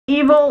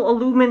evil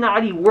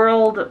Illuminati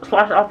world /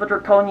 Alpha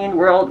Draconian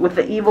world with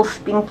the evil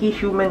stinky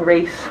human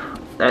race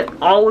that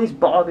always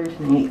bothers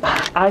me.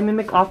 I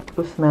mimic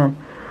octopus man.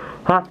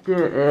 Have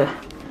to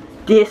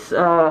just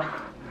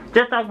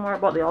talk more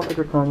about the Alpha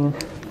Draconian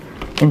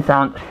in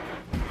sound.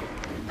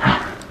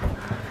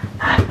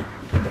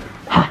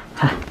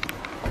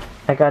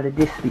 I gotta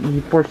diss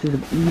the forces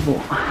of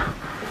evil.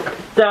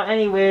 So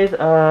anyways,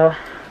 I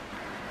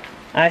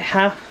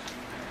have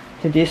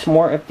to diss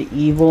more of the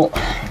evil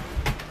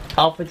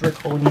Alpha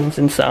Draconians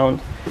in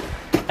sound.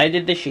 I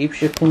did the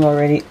shapeshifting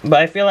already, but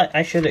I feel like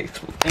I should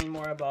explain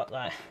more about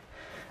that.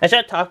 I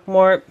should talk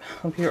more.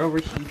 Computer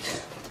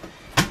overheats.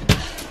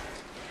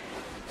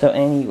 So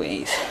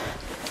anyways.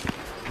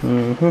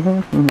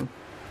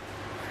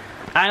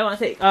 I want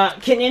to say,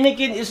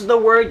 Kininigan is the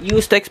word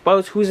used to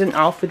expose who's an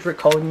Alpha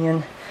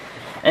Draconian.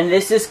 And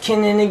this is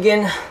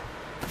Kininigan,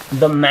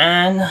 the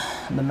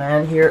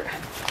man here.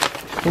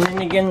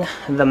 Kininigan,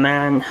 the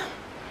man.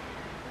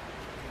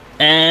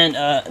 And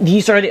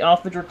these are the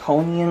Alpha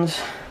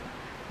Draconians.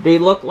 They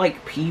look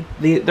like people.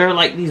 They're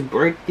like these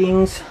bird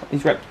things.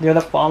 They're the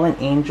fallen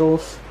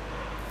angels.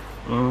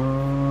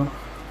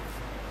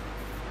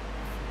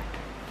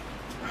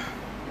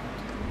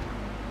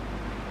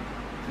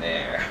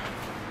 There.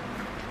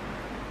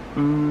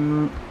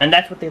 And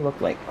that's what they look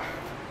like.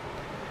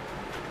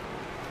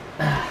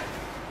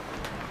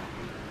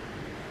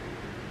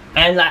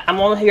 And I'm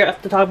only here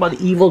to talk about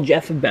the evil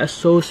Jeff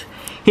Bezos.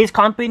 His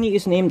company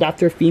is named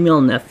after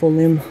female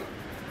Nephilim.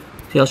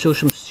 See, I'll show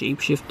some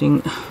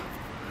shape-shifting.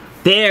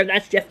 There,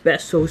 that's Jeff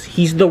Bezos.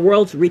 He's the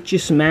world's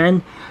richest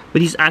man,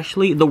 but he's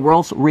actually the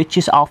world's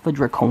richest Alpha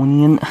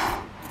Draconian.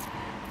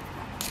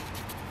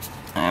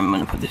 I'm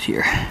gonna put this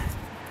here.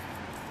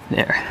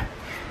 There.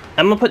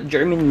 I'm gonna put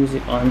German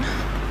music on.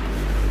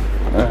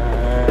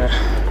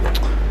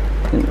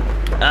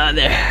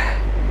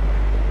 There.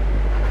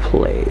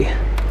 Play.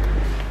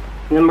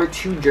 Number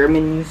 2,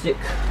 German music.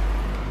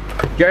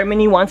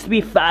 Germany wants to be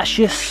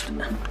fascist.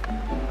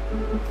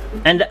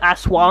 And the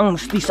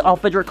Aswangs, these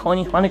Alpha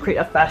Draconians, want to create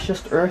a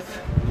fascist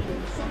Earth.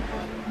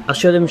 I'll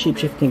show them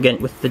shapeshifting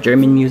again with the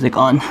German music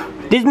on.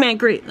 This man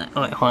great.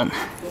 Oh wait, hold on.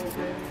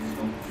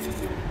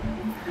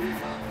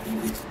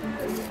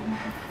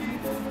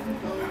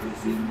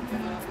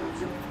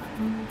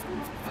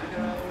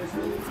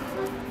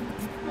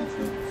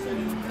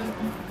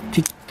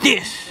 Take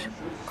this,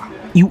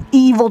 you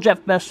evil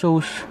Jeff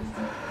Bezos.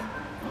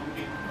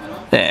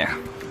 There.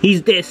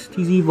 He's this.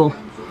 He's evil.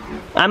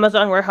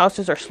 Amazon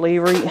warehouses are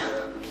slavery.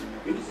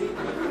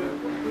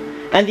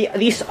 And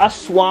these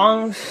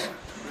Aswangs,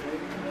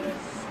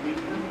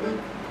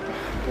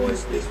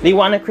 they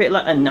want to create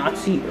like a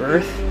Nazi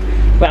Earth.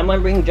 But I'm going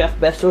to bring Jeff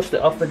Bezos to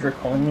Alpha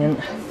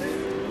Draconian.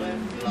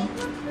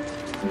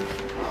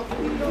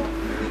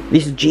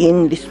 This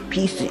gene, this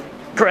piece of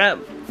crap,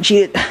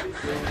 shit.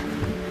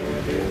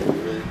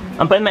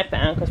 I'm putting my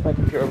fan because my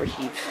computer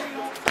overheats.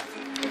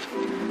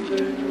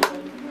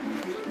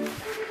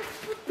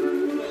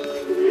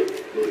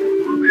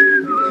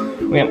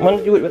 Wait, I want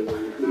to do it with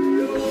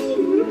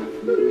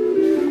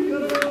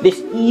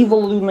this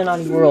evil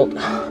Illuminati world.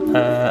 I'm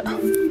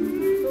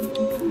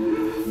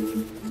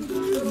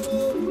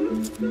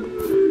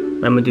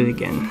gonna do it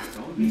again.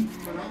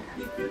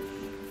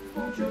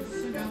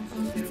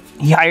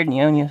 He hired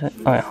me on.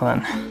 Alright, hold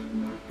on.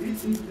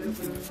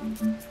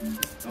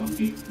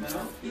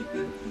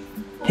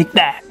 Take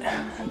that.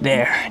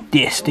 There.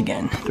 Dissed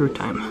again. 3rd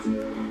time.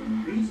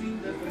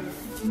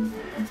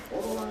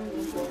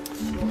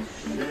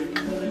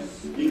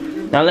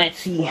 Now let's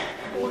see.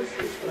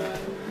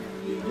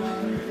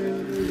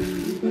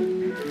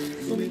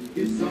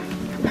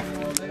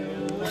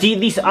 See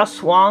these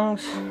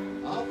Aswangs?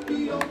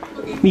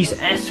 These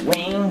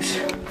S-Wings?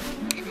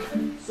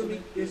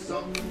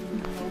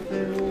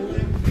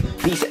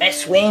 These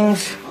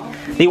S-Wings?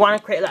 They want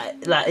to create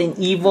like an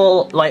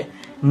evil, like,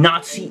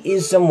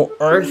 Nazism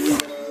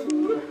Earth.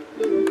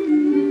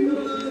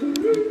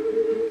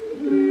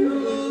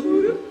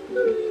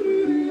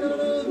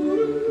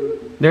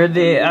 They're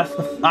the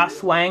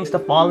Aswangs, the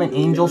fallen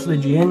angels, the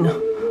jinn.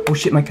 Oh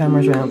shit, my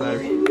camera's running out of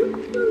battery.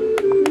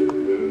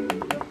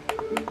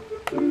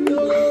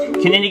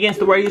 Kininigan's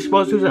the word you're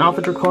supposed to use an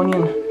Alpha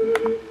Draconian.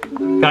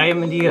 Gaia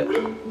Medea.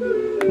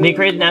 They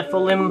created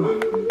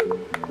Nephilim.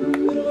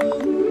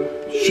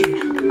 Shit.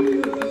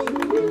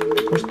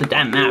 Where's the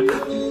damn map?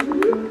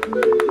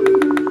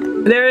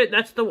 There,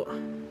 that's the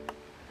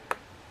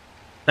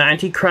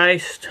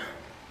Antichrist.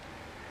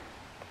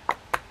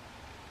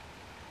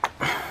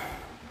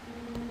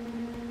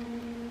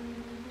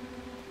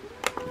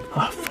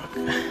 Oh, fuck.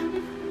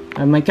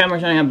 My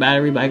camera's running out of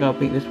battery, but I gotta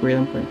pick this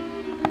random point.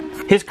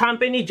 His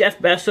company, Jeff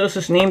Bezos,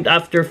 is named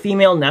after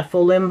female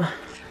Nephilim.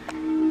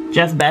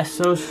 Jeff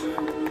Bezos.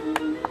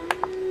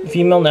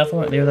 Female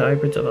Nephilim, they're the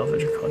hybrids of Alpha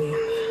Draconians.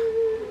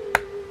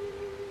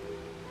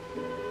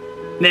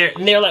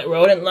 They're like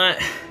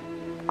rodent-like.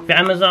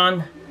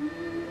 Amazon.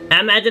 I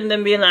imagine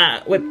them being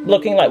like,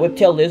 looking like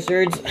whiptail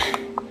lizards.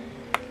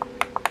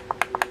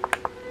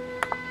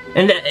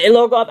 And the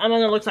logo of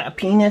Amazon looks like a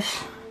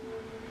penis.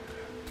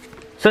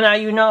 So now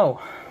you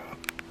know.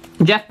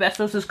 Jeff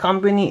Bezos'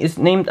 company is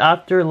named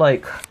after,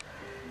 like...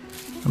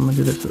 I'm gonna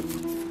do this.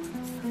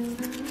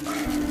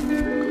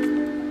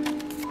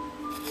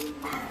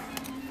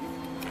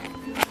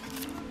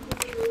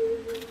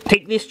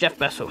 Take this, Jeff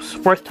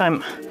Bezos. First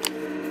time.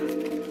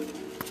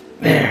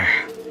 There.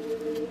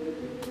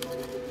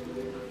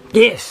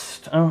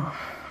 Yes.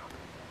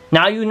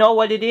 Now you know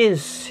what it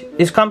is.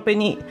 This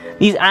company,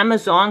 these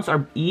Amazons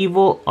are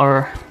evil,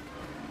 or...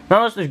 Not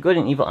unless there's good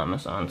and evil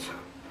Amazons.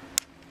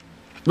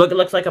 Look, it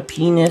looks like a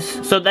penis.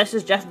 So this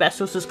is Jeff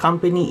Bezos'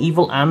 company,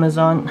 Evil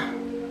Amazon.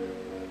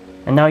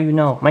 And now you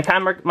know. My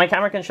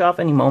camera can shut off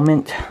any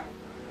moment.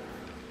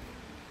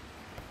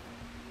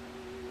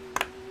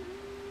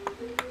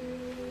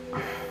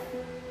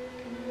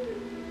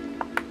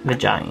 The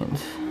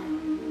giants.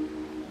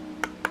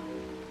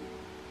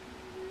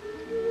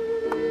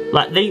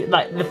 Like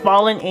the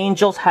fallen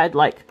angels had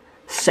like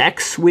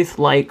sex with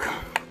like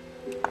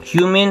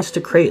humans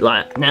to create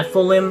like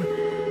Nephilim,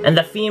 and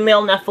the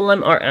female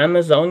Nephilim are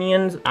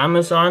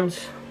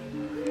Amazons.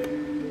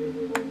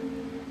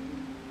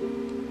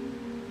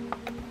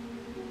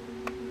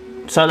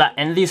 So that,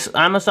 and these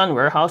Amazon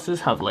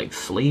warehouses have like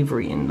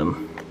slavery in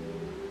them.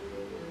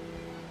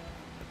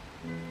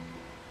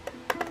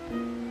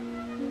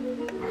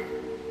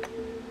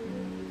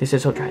 This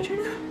is so tragic.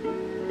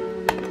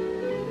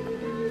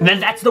 Then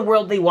that's the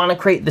world they want to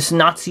create, this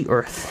Nazi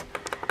Earth.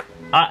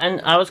 And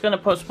I was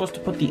supposed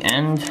to put the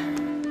end.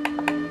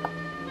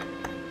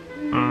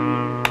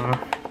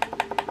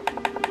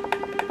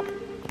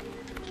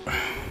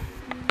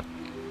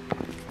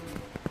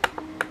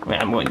 Wait,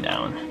 I'm going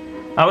down.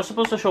 I was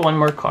supposed to show one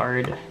more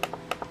card.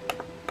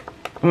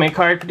 My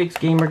card predicts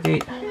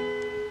Gamergate.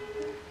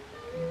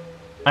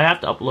 I have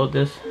to upload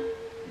this.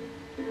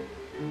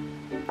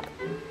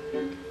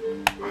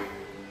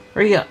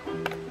 Hurry up.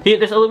 See,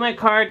 this Illuminat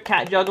card,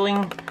 cat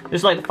juggling.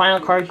 There's like the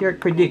final card here,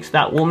 predicts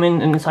that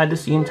woman inside the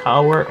CN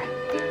Tower.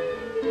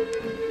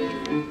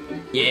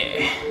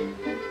 Yeah.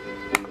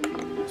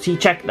 See,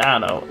 check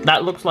that out.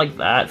 That looks like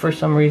that for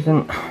some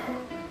reason.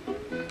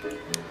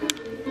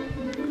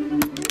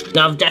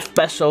 Now, Jeff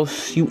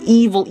Bezos, you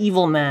evil,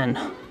 evil man.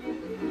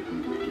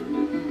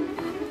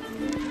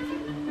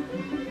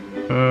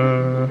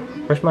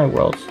 Where's my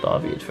world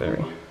Staviate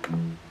Fairy?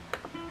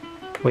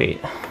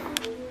 Wait.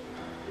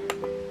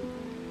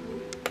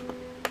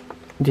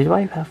 Did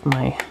I have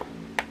my...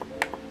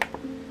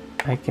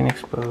 I can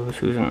expose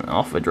who's an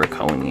Alpha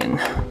Draconian.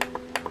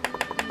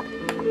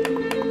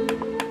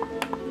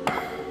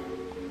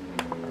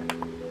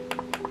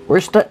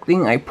 Where's that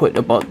thing I put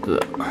about the...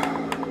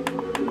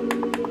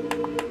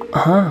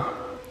 Huh?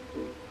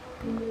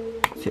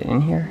 Is it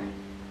in here?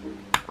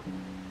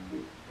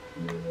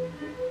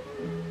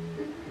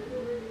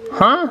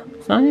 Huh?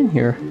 It's not in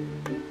here.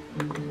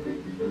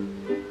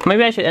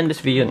 Maybe I should end this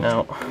video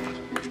now.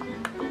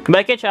 But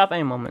I can chop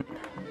any moment.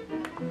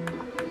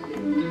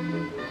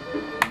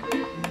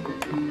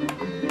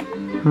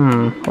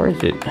 Where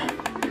is it?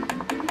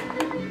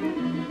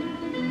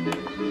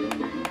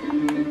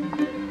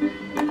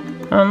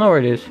 I don't know where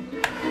it is.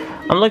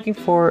 I'm looking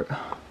for...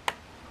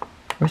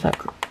 Where's that?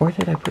 Where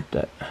did I put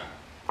that?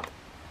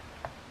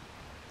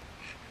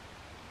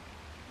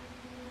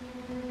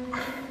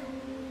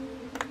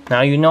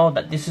 Now you know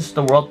that this is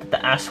the world that the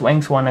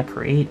Aswangs want to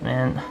create,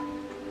 man.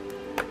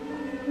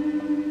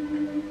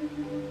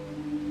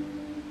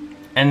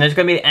 And there's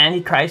gonna be the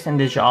Antichrist and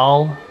the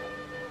Jal.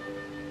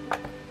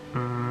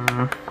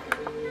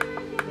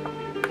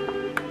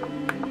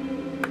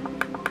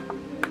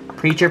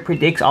 Preacher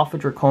predicts Alpha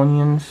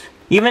Draconians.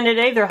 Even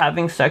today, they're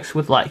having sex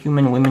with like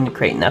human women to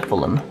create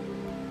Nephilim.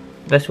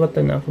 That's what the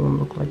Nephilim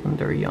look like when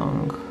they're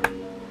young.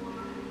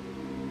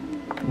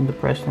 In the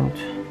present.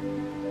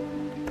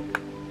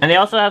 And they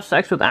also have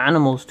sex with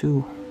animals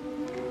too.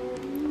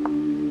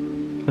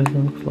 What it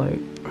looks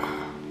like.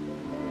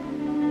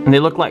 And they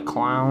look like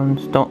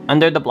clowns. And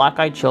they're the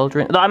black-eyed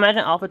children. Though I imagine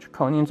Alpha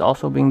Draconians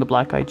also being the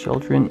black-eyed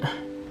children.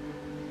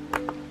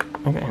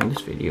 I'm gonna end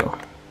this video.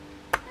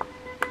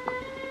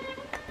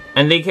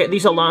 And they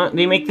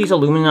make these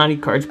Illuminati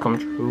cards come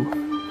true.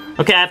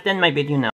 Okay, I have to end my video now.